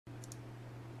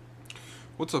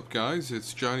What's up guys,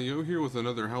 it's Johnny O here with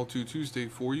another How To Tuesday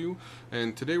for you,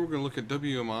 and today we're going to look at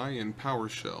WMI and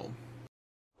PowerShell.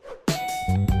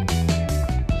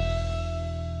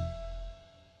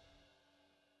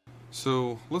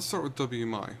 So let's start with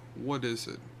WMI. What is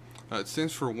it? It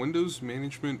stands for Windows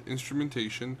Management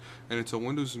Instrumentation, and it's a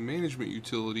Windows management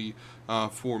utility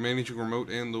for managing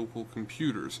remote and local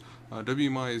computers.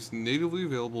 WMI is natively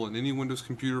available in any Windows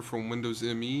computer from Windows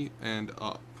ME and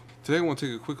up. Today I want to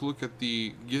take a quick look at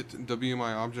the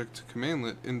Get-WmiObject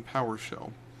commandlet in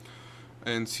PowerShell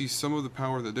and see some of the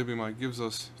power that WMI gives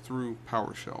us through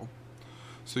PowerShell.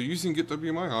 So using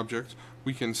Get-WmiObject,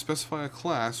 we can specify a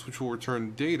class which will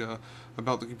return data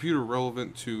about the computer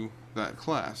relevant to that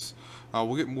class.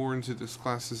 We'll get more into these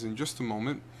classes in just a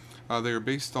moment. They are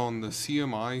based on the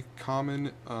CMI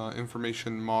Common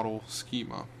Information Model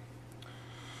Schema.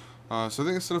 So I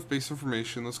think that's enough base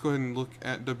information. Let's go ahead and look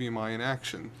at WMI in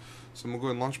action. So I'm going to go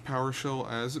ahead and launch PowerShell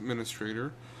as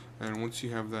administrator, and once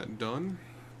you have that done,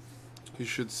 you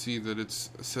should see that it's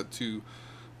set to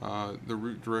the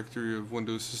root directory of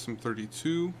Windows System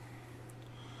 32.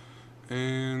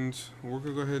 And we're going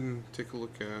to go ahead and take a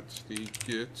look at the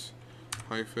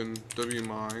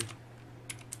Get-WMI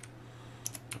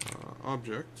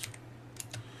object.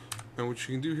 And what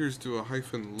you can do here is do a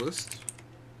 -list,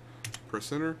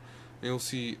 press enter, and you'll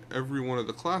see every one of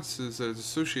the classes that is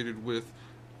associated with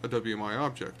a WMI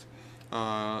object.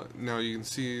 Now you can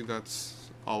see that's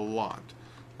a lot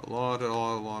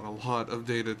of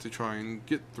data to try and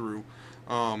get through.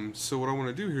 So what I want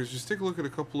to do here is just take a look at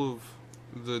a couple of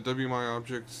the WMI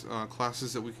objects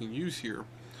classes that we can use here.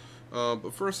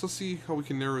 But first, let's see how we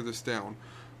can narrow this down.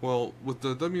 Well, with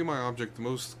the WMI object, the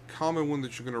most common one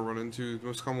that you're going to run into, the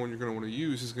most common one you're going to want to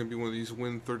use is going to be one of these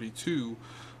Win32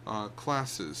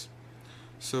 classes.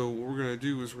 So what we're going to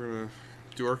do is we're going to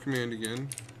do our command again,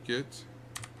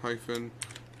 get-WMI,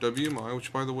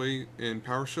 which by the way, in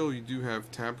PowerShell you do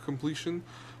have tab completion.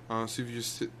 So if you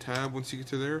just hit tab once you get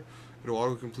to there, it'll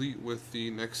auto-complete with the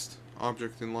next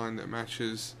object in line that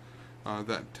matches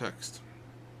that text.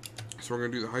 So we're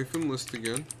going to do the -list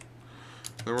again.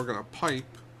 Then we're going to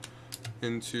pipe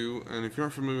into, and if you're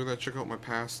not familiar with that, check out my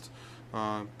past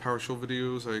PowerShell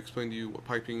videos. I explained to you what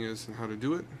piping is and how to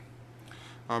do it.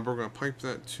 But we're going to pipe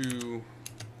that to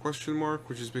question mark,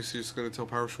 which is basically just going to tell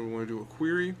PowerShell we want to do a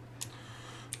query.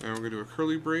 And we're going to do a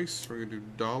curly brace. We're going to do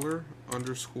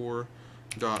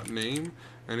 $_.name.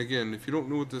 And again, if you don't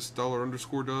know what this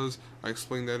 $_ does, I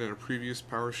explained that in a previous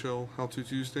PowerShell How To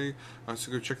Tuesday.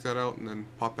 So go check that out and then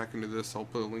pop back into this. I'll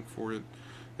put a link for it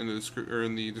in the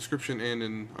description and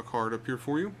in a card up here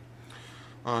for you.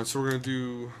 So we're going to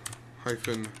do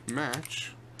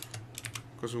 -match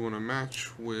because we want to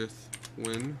match with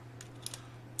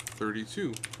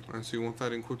Win32. And so you want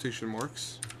that in quotation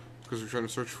marks because we're trying to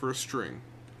search for a string.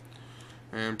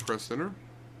 And press enter.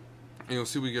 And you'll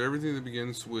see we get everything that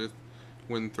begins with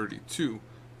Win32.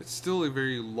 It's still a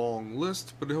very long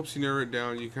list, but it helps you narrow it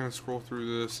down. You kind of scroll through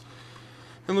this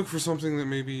and look for something that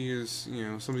maybe is,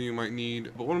 something you might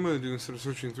need. But what I'm going to do, instead of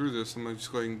searching through this, I'm going to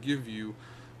just go ahead and give you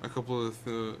a couple of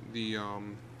the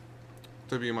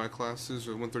WMI classes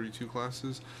or Win32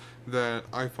 classes that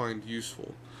I find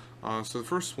useful. So the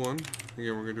first one,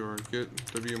 again, we're going to do our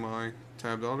get-WMI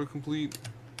tabbed autocomplete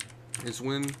is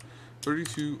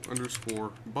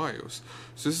Win32_BIOS.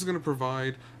 So this is going to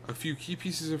provide a few key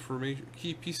pieces of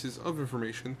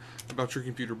information about your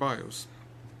computer BIOS.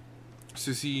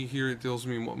 So see here, it tells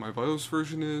me what my BIOS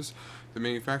version is, the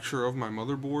manufacturer of my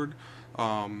motherboard,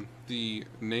 the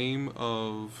name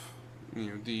of,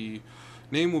 the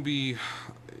name will be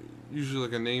usually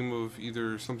like a name of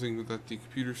either something that the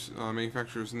computer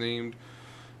manufacturer is named,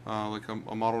 like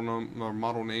a model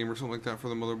name or something like that for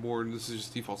the motherboard. This is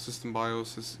just default system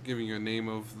BIOS. It's giving you a name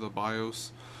of the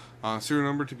BIOS. Serial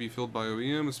number to be filled by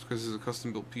OEM. It's because it's a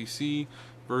custom built PC.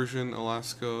 Version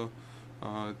Alaska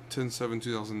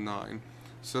 10.7/2009.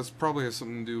 So that's probably has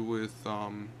something to do with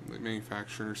like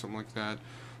manufacturing or something like that.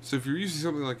 So if you're using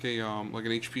something like a like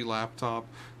an HP laptop,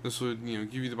 this would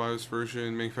give you the BIOS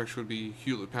version. Manufacturer would be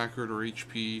Hewlett-Packard or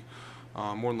HP,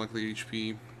 more than likely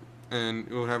HP, and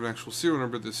it would have an actual serial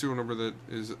number. The serial number that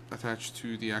is attached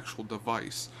to the actual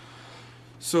device.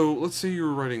 So let's say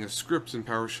you're writing a script in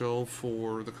PowerShell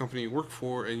for the company you work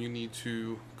for, and you need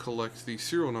to collect the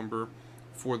serial number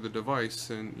for the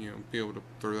device, and be able to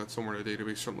throw that somewhere in a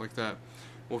database, something like that.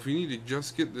 Well, if you need to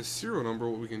just get the serial number,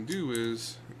 what we can do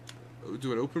is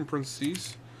do an open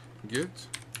parentheses,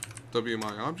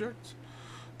 get-WmiObject,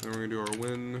 then we're going to do our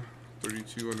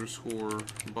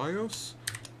Win32_BIOS,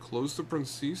 close the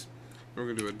parentheses, and we're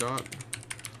going to do a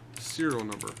 .serial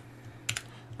number.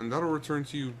 and that'll return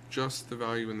to you just the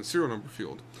value in the serial number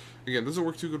field. Again, it doesn't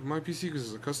work too good with my PC because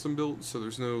it's a custom built, so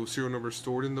there's no serial number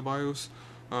stored in the BIOS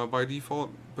by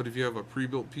default, but if you have a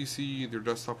pre-built PC, either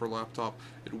desktop or laptop,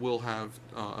 it will have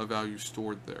a value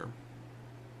stored there.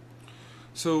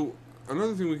 So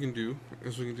another thing we can do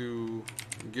is we can do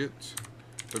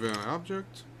Get-WMI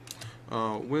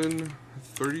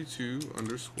Win32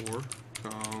 underscore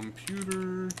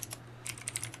computer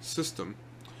system,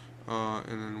 and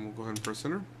then we'll go ahead and press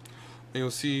enter, and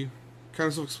you'll see kind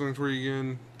of self-explanatory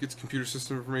again, gets computer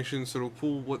system information, so it'll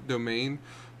pull what domain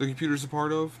the computer is a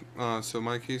part of. So in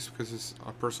my case, because it's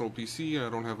a personal PC, I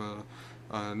don't have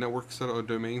a network set up, a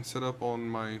domain set up on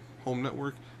my home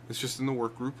network. It's just in the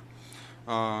work group.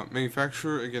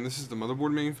 Manufacturer, again, this is the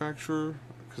motherboard manufacturer,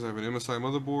 because I have an MSI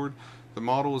motherboard. The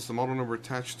model is the model number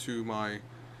attached to my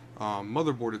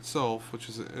motherboard itself, which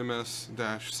is an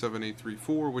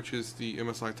MS-7834, which is the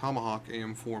MSI Tomahawk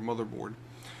AM4 motherboard.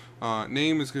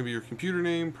 Name is going to be your computer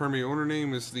name. Primary owner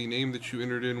name is the name that you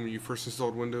entered in when you first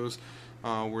installed Windows,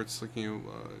 where it's like,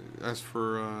 ask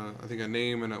for I think a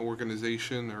name and an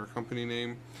organization or a company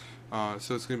name.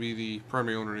 So it's going to be the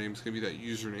primary owner name. It's going to be that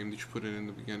username that you put in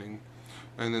the beginning.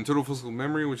 And then total physical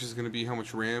memory, which is going to be how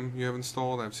much RAM you have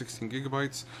installed. I have 16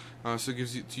 gigabytes, so it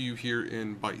gives it to you here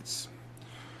in bytes.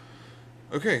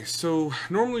 Okay, so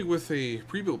normally with a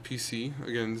pre-built PC,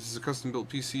 again, this is a custom-built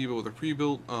PC, but with a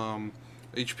pre-built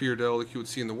HP or Dell, like you would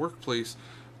see in the workplace,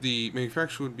 the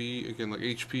manufacturer would be, again, like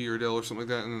HP or Dell or something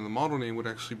like that, and then the model name would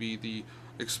actually be the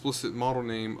explicit model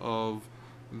name of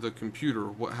the computer,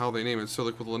 how they name it. So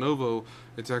like with Lenovo,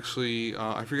 it's actually,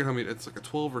 I forget how many, it's like a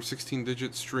 12 or 16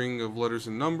 digit string of letters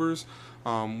and numbers.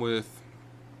 With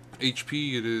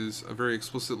HP, it is a very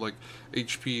explicit, like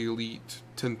HP Elite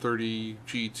 1030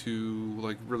 G2,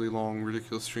 like really long,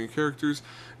 ridiculous string of characters.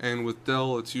 And with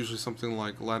Dell, it's usually something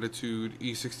like Latitude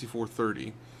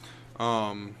E6430.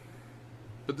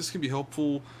 But this can be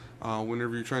helpful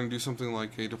whenever you're trying to do something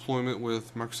like a deployment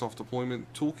with Microsoft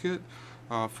Deployment Toolkit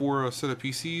for a set of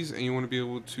PCs, and you want to be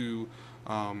able to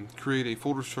create a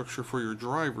folder structure for your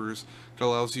drivers that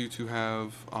allows you to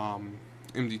have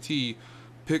MDT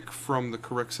pick from the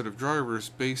correct set of drivers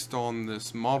based on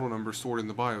this model number stored in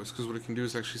the BIOS. Because what it can do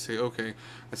is actually say, okay,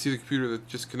 I see the computer that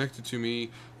just connected to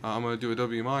me, I'm going to do a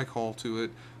WMI call to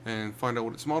it and find out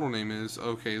what its model name is.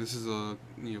 Okay, this is a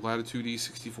Latitude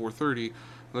E6430.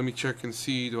 Let me check and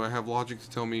see, do I have logic to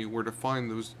tell me where to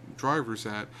find those drivers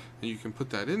at, and you can put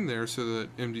that in there so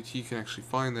that MDT can actually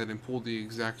find that and pull the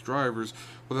exact drivers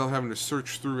without having to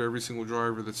search through every single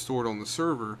driver that's stored on the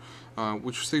server,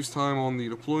 which saves time on the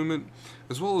deployment,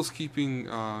 as well as keeping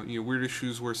weird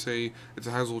issues where, say, it's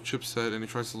a Haswell chipset and it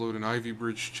tries to load an Ivy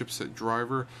Bridge chipset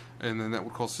driver, and then that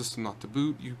would cause system not to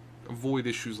boot. You avoid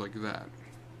issues like that.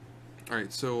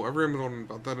 Alright, so I've rambled on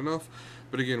about that enough,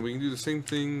 but again, we can do the same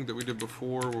thing that we did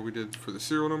before, where we did for the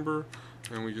serial number,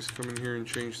 and we just come in here and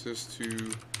change this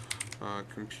to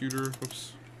computer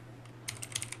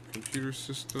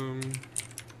system,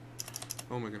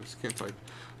 oh my goodness, can't type,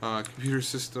 computer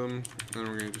system, and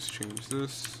we're going to just change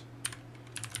this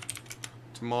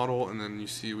to model, and then you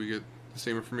see we get the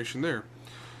same information there.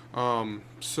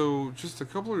 So just a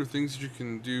couple other things that you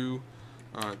can do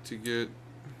to get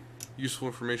useful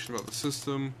information about the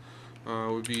system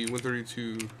would be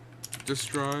Win32 disk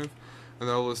drive, and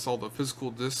that will list all the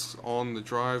physical disks on the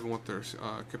drive and what their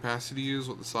capacity is,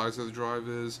 what the size of the drive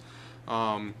is.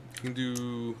 You can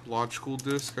do logical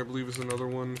disk, I believe is another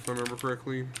one, if I remember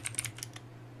correctly,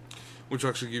 which will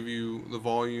actually give you the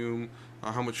volume,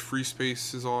 how much free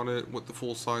space is on it, what the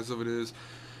full size of it is.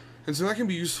 And so that can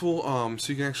be useful,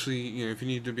 so you can actually, if you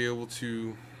need to be able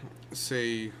to,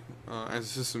 say, as a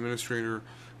system administrator,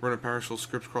 run a PowerShell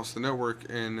script across the network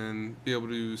and then be able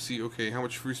to see, okay, how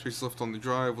much free space is left on the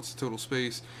drive, what's the total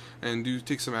space, and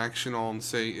take some action on,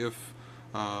 say, if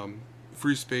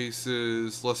free space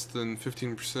is less than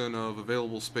 15% of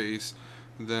available space,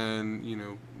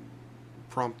 then,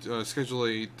 prompt schedule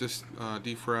a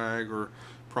defrag or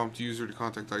prompt user to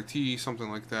contact IT,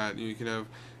 something like that. You can have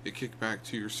it kick back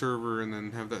to your server and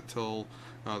then have that tell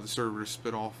the server to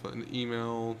spit off an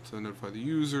email to notify the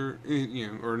user,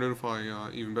 or notify,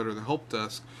 even better, the help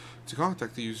desk to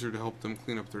contact the user to help them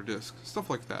clean up their disk, stuff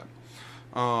like that.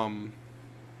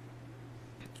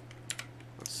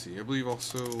 Let's see, I believe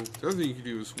also the other thing you can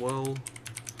do as well,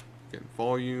 again,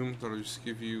 volume, that'll just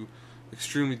give you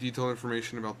extremely detailed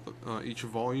information about each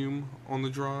volume on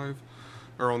the drive,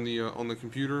 or on the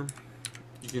computer.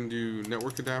 You can do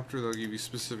network adapter, that'll give you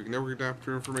specific network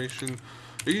adapter information.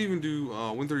 You can even do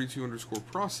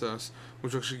Win32_process,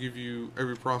 which will actually give you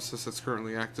every process that's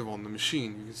currently active on the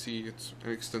machine. You can see it's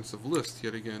an extensive list,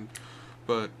 yet again.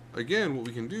 But again, what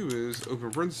we can do is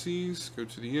open parentheses, go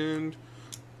to the end,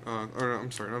 or no,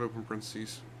 I'm sorry, not open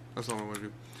parentheses. That's not what I want to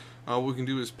do. What we can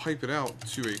do is pipe it out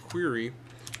to a query.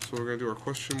 So we're going to do our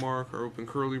question mark, our open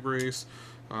curly brace.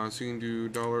 So you can do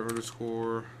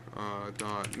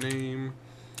 $_dot name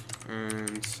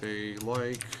and say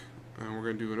like, and we're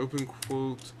going to do an open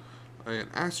quote, an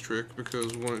asterisk,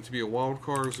 because we want it to be a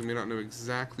wildcard, so we may not know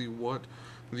exactly what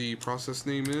the process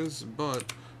name is,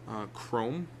 but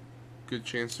Chrome, good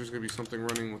chance there's going to be something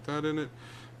running with that in it.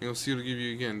 And you'll see it'll give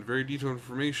you, again, very detailed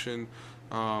information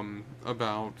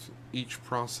about each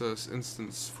process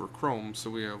instance for Chrome. So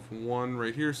we have one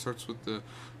right here, starts with the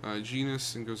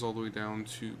genus and goes all the way down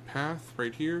to path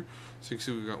right here. So you can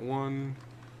see we've got 1,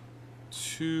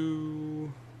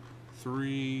 2,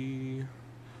 3,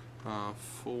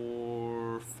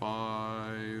 4,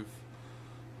 5,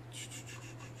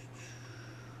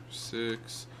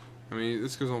 6. I mean,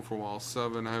 this goes on for a while.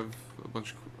 7. I have a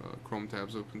bunch of Chrome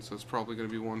tabs open, so it's probably going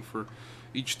to be one for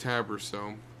each tab or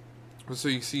so. So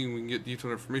you see, we can get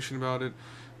detailed information about it.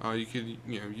 You could,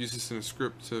 use this in a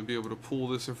script to be able to pull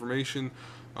this information,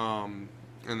 and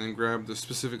then grab the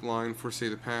specific line for, say,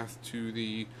 the path to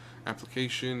the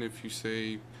application. If you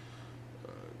say,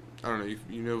 I don't know,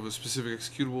 you know of a specific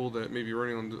executable that may be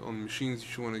running on the machines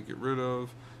that you want to get rid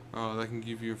of, that can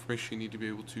give you information you need to be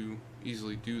able to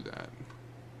easily do that.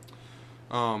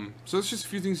 So that's just a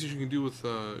few things that you can do with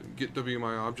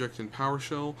Get-WMI in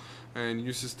PowerShell, and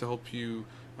use this to help you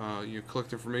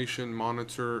collect information,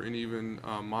 monitor, and even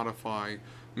modify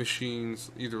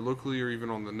machines either locally or even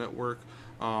on the network.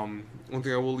 One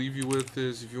thing I will leave you with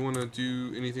is, if you want to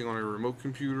do anything on a remote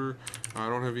computer, I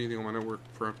don't have anything on my network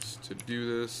perhaps to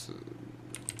do this,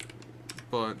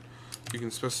 but you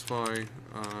can specify,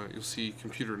 you'll see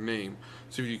computer name.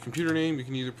 So if you do computer name, you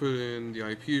can either put in the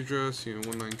IP address,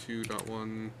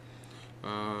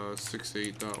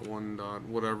 192.168.1.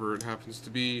 whatever it happens to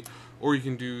be, or you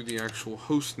can do the actual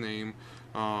host name.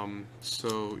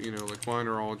 So, like mine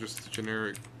are all just the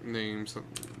generic names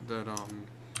that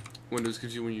Windows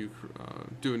gives you when you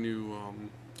do a new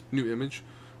image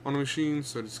on a machine.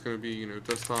 So it's going to be,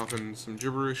 desktop and some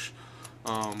gibberish.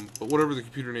 But whatever the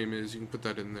computer name is, you can put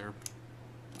that in there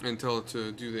and tell it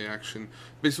to do the action.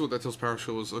 Basically what that tells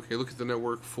PowerShell is, okay, look at the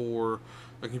network for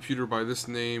a computer by this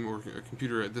name or a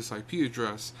computer at this IP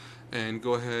address, and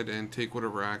go ahead and take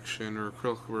whatever action or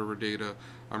collect whatever data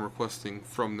I'm requesting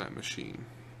from that machine.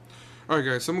 Alright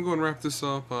guys, so I'm going to go and wrap this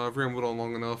up. I've rambled on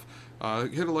long enough.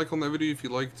 Hit a like on that video if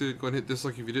you liked it. Go ahead and hit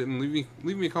dislike if you didn't.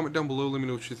 Leave me a comment down below. Let me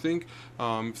know what you think.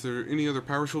 If there are any other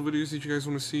PowerShell videos that you guys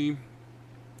want to see,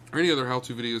 or any other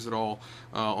how-to videos at all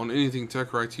on anything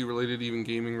tech or IT related, even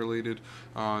gaming related,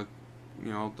 I'll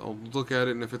look at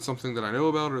it, and if it's something that I know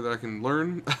about or that I can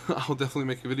learn, I'll definitely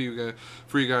make a video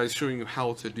for you guys showing you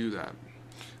how to do that.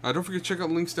 Don't forget to check out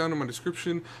the links down in my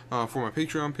description for my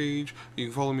Patreon page. You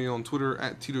can follow me on Twitter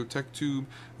 @TitoTechTube.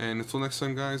 And until next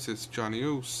time, guys, it's Johnny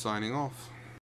O signing off.